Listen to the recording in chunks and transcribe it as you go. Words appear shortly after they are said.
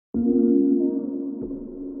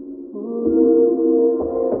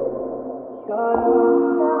Migas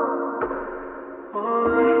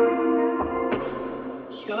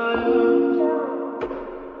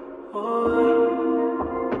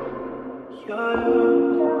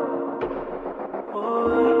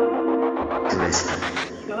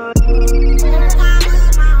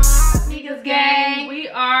gang, we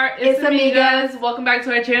are ISSAMIGAS. Welcome back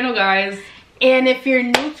to our channel, guys. And if you're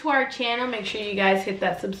new to our channel, make sure you guys hit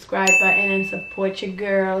that subscribe button and support your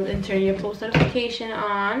girls and turn your post notification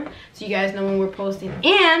on so you guys know when we're posting.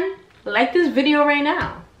 And like this video right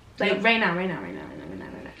now. Like right now.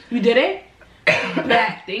 You did it?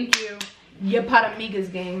 Thank you. You're part of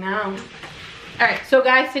Migas gang now. Alright, so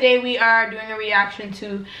guys, today we are doing a reaction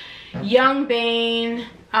to Yxng Bane.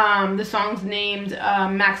 The song's named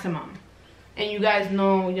Maximum. And you guys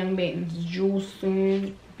know Yxng Bane's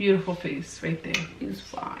juicy. Beautiful face right there. He's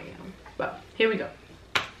fire. But here we go.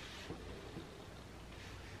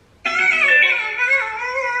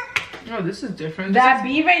 Oh, this is different. That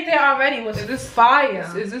beat right there already was this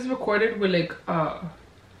fire. Is this recorded with like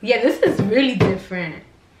Yeah, this is really different.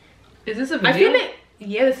 Is this a video? I feel like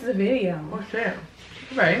this is a video. Oh shit.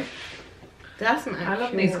 Right. That's not I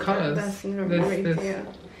love these colors. That's right this. there.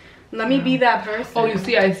 Let me be that person. Oh, you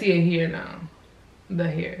see, I see it here now. The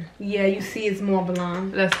hair. Yeah, you see it's more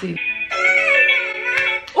blonde. Let's see.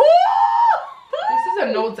 Ooh! This is a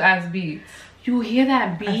notes ass beat. You hear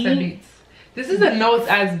that beat? I said beats. This is a notes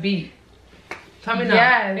ass beat. Tell me now.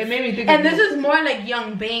 Yes. It made me think. And this is more like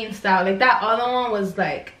Yxng Bane style. Like that other one was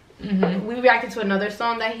like. We reacted to another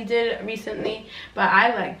song that he did recently, but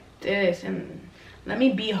I like this. And let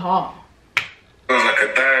me be her. Like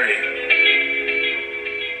a diary.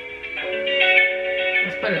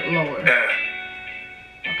 Let's put it lower. Yeah.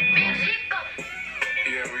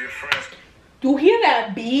 Yeah, we're your friends. You hear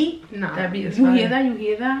that beat? Nah, that beat is You fire. hear that? You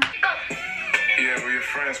hear that? Yeah, we're your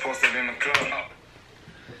friends posted in the club.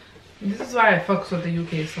 This is why I fucks with the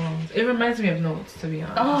UK songs. It reminds me of notes, to be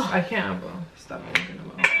honest. Oh. I can't stop thinking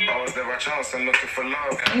about it. I was there by chance and looking for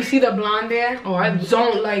love. You see the blonde there? Oh, I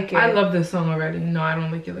don't like it. I love this song already. No, I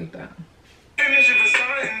don't like it like that.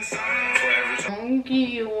 Thank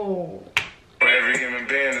you. For every human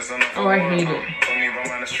being that's on the Oh, I hate it.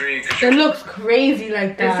 It looks crazy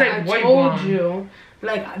like that. It's like I white told blonde. you.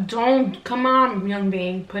 Like, don't, come on, Yxng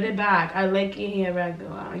Bane, put it back. I like your hair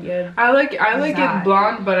regular. Yeah. I like it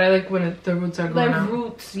blonde, but I like when the roots are growing out. Like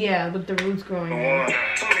roots, yeah, with the roots growing out.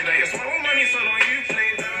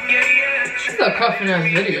 This is a cuffing ass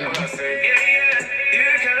video.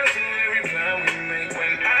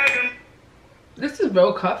 This is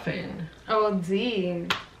real cuffing. Oh, D.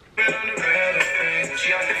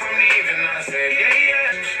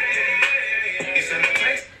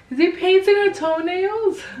 Is he painting her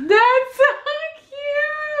toenails? That's so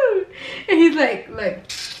cute. And he's like, why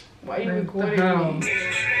are you Like, recording the hell? me?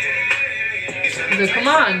 He's like, come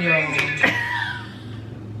on, yo.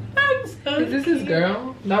 I'm so Is this his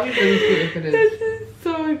girl? That would be really cute if it is. This is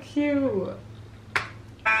so cute.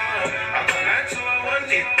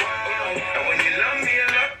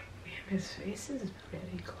 His face is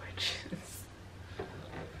really gorgeous.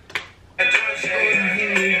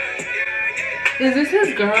 Is this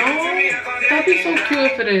his girl? That'd be so cute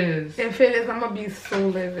if it is. If it is, I'm gonna be so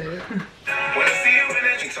livid.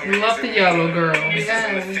 Love the yellow girl.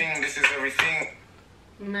 Yes. This is everything.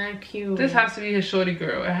 Not cute. This has to be his shorty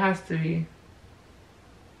girl. It has to be.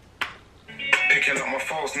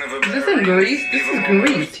 Is this in Greece? This is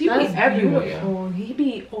Greece. He be That's everywhere. beautiful. He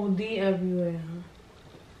be OD everywhere.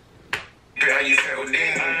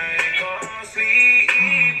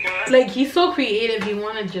 Like, he's so creative. He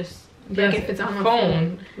wanna just like if it's on a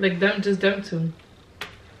phone. Like them two.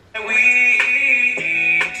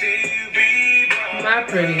 Not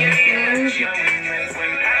pretty.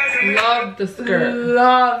 Love the skirt.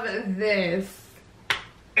 Love this.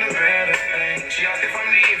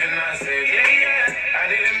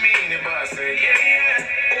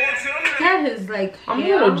 That is like. I'm a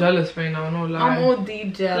little jealous right now, no lie. I'm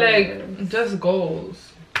OD jealous. Like, just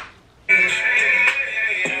goals.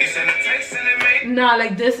 Nah,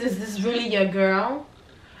 like this is really your girl.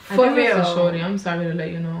 I For think it's real. a shorty. I'm sorry to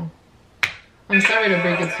let you know. I'm sorry to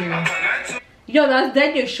break it to you. Yo, that's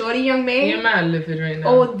that your shorty, Yxng Bane? You're mad livid right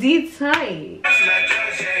now. OD tight.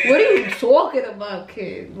 What are you talking about,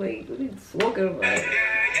 kid? Like, what are you talking about?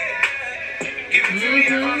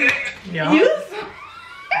 Yeah. You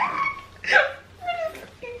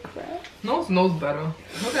Nose knows better.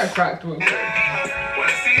 Look at cracked real quick.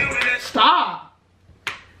 stop.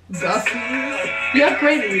 Dusty. You're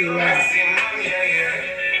crazy. Like.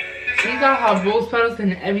 She got her rose petals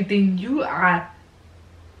and everything. You are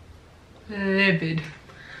livid.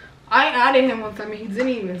 I added him one time and he didn't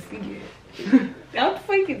even see it. That was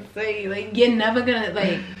fucking say, like, you're never gonna,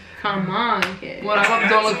 like, come on, kid. What up?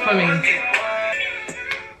 Don't look for me.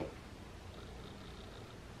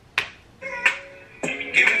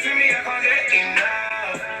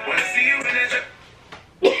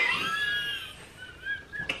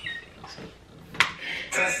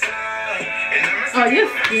 Oh, you're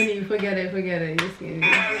skinny. Forget it. You're skinny.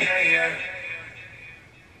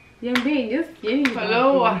 Yxng Bane, you're skinny.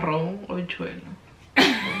 Hello, arroz, habichuela.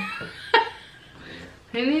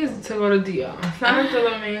 He needs to go to DEAZA. Santo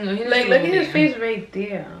Domingo. Like, look at his face right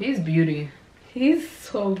there. He's beauty. He's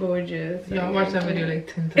so gorgeous. Yo, I watched that video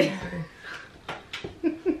like 10 times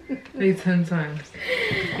today. Like 10 times.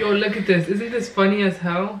 Yo, look at this. Isn't this funny as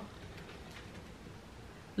hell?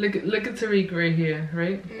 Look at Tariq right here,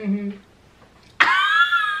 right? Mm-hmm.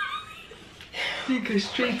 Nigga,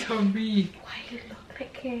 straight Tariq. Why you look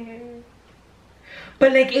like him?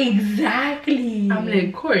 But like exactly. I'm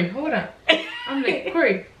like, Corey, hold on. I'm like,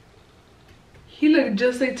 Corey. He looked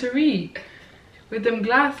just like Tariq with them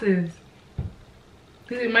glasses.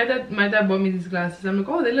 He's like, my dad bought me these glasses. I'm like,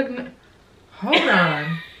 oh, they look. Hold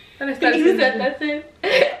on. And I started You said that's it.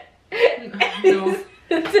 No,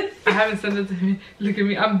 I haven't sent it to him. Look at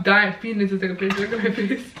me. I'm dying. Feeling to take a picture. Look at my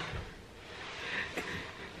face.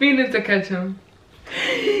 Feeling to catch him.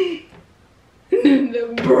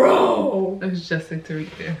 Bro. Looks just like Tariq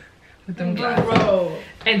there with them glasses. Bro.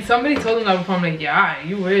 And somebody told him that before. I'm like, yeah,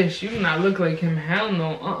 you wish. You do not look like him. Hell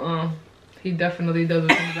no. He definitely does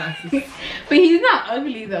with them glasses. But he's not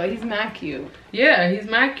ugly though. He's not cute. Yeah, he's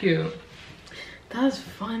mad cute. That's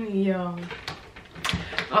funny, yo.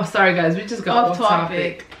 Oh, sorry guys. We just got off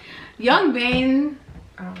topic. Yxng Bane.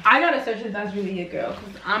 Oh. I gotta search if that's really your girl.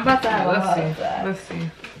 Cause I'm about to have a heart attack. Let's see.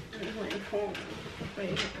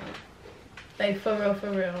 Like for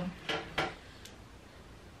real.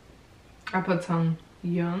 I put some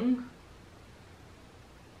Yxng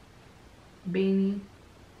Bane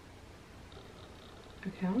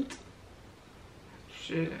account.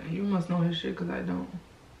 Shit, you must know his shit because I don't.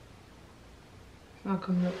 It's not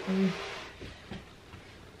coming up for me.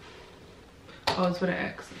 Oh, it's with an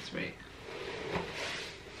X, that's right.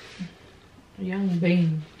 Yxng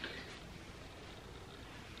Bane.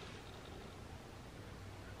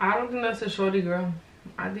 I don't think that's a shorty, girl.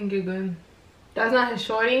 I think you're good. That's not his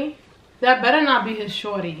shorty? That better not be his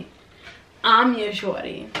shorty. I'm your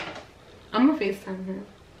shorty. I'm gonna FaceTime him.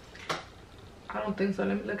 I don't think so.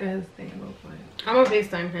 Let me look at his thing real quick. I'm gonna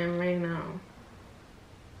FaceTime him right now.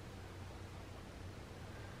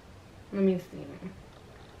 Let me see.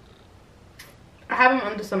 I have him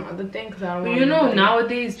under some other thing because I don't want. You know,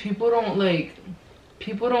 nowadays people don't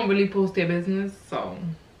really post their business, so.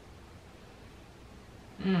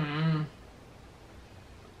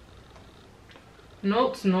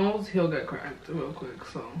 Notes knows he'll get cracked real quick,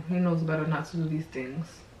 so he knows better not to do these things.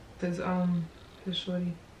 His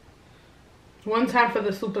shorty. One time for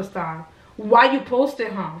the superstar. Why you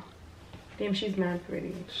posted her? Damn, she's mad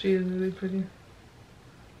pretty. She is really pretty.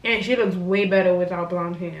 And she looks way better without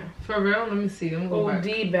blonde hair. For real? Let me see. I'm going back.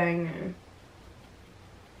 OD banging.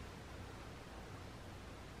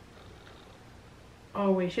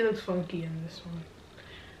 Oh wait, she looks funky in this one.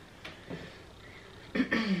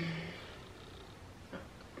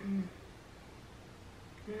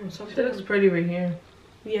 She looks pretty right here.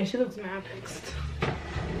 Yeah, she looks mad next.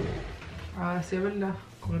 Ah, sí, ¿verdad?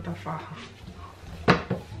 Con esta faja.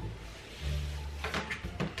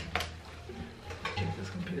 Get this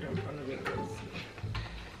computer in front of me, girls.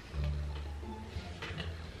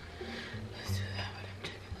 Let's do that, but I'm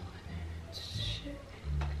checking the weather. Shit.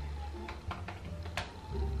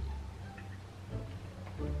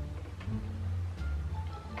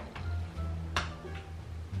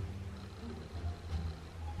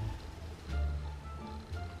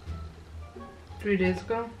 Three days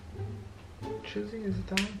ago? Tuesday, is it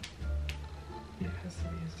done? Yeah, it has to be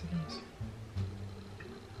yesterday's.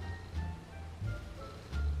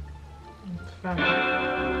 It's fine.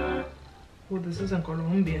 Oh, this is in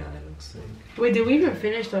Colombia, it looks like. Wait, did we even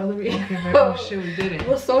finish the other video? Okay, oh shit, we didn't.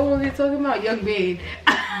 What song was he talking about? Yxng Bane.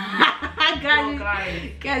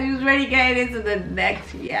 Guys, you was ready getting into the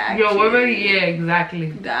next reaction. Yo, we're ready? Yeah,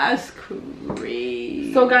 exactly. That's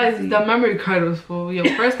crazy. So guys, the memory card was full. Yo,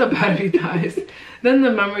 first the battery dies, then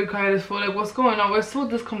the memory card is full. Like, what's going on? We're so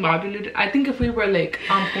discombobulated. I think if we were like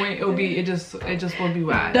on point, it just would be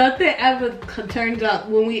whack. Nothing ever turns out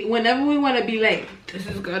whenever we want to be like, this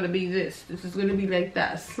is gonna be this is gonna be like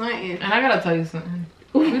that, something. And I gotta tell you something.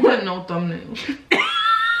 We did no thumbnail.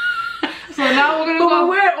 So now we're gonna go. We're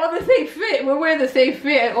wearing all the same fit. We're wearing the same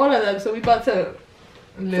fit, all of them. So we about to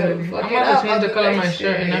Literally. So, I'm about to change the color of my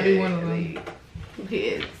shirt and every one of them.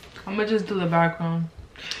 Yes. I'm gonna just do the background.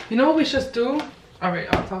 You know what we should do? Alright,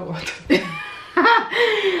 I'll talk about this.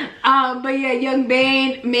 But yeah, Yxng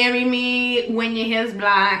Bane, marry me when your hair's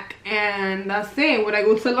black. And that's it. When I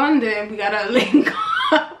go to London, we gotta link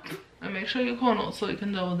up. And make sure you call notes so you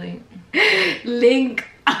can double date. Link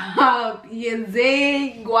up.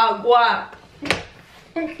 Yxng Guagua.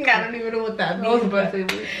 I don't even know what that means. I was about to say,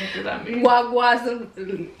 what does that mean? Guagua. I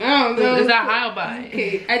don't know. Is that how by?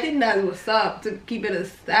 Okay, I think that's what's up to keep it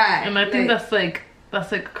aside. And I think that's like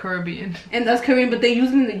Caribbean. And that's Korean, but they use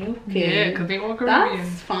it in the UK. Yeah, because they all Caribbean.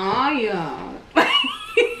 That's fire.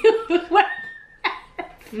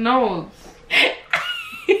 No.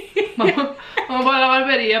 Vamos a la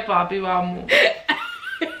barbería, papi, vamos.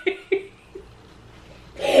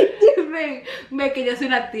 Ve que yo soy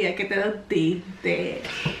la tía que te da un tinte.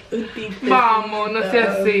 Un tinte. Vamos, no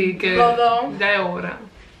sea así, que Todo. ya es hora.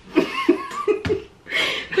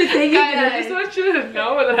 But thank you Guys, I guys. just want you to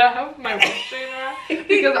know that I have my work trainer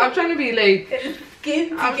because I'm trying to be like,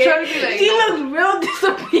 I'm trying to be like, She looks real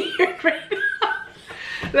disappeared right now.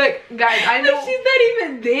 like, guys, I know. Like she's not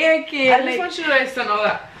even there, kid. I just Like, want you guys to know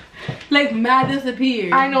that like mad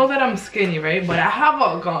disappeared. I know that I'm skinny, right? But I have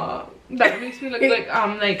a gum that makes me look like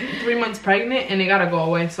I'm like 3 months pregnant and it gotta go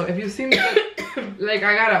away. So if you see me like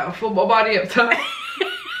I got a football body up top.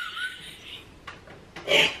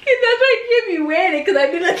 Cause that's why I can't be wearing it, cause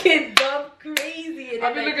I be looking dumb crazy. And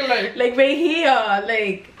I be looking like right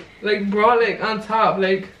here, like bro, like on top,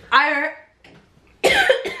 like I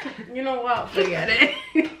you know what? Forget it.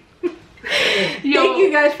 yo, Thank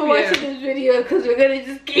you guys for watching this video, cause we're gonna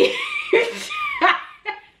just keep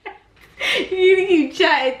you need to keep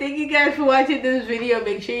chatting. Thank you guys for watching this video.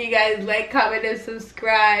 Make sure you guys like, comment, and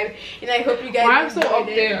subscribe. And I hope you guys I'm so enjoyed up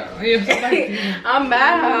it. there. Yeah, so back there. I'm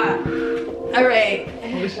mad. Alright.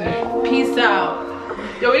 Oh, shit. Peace out.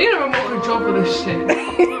 Yo, we need a remote control for this shit.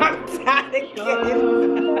 I'm tired of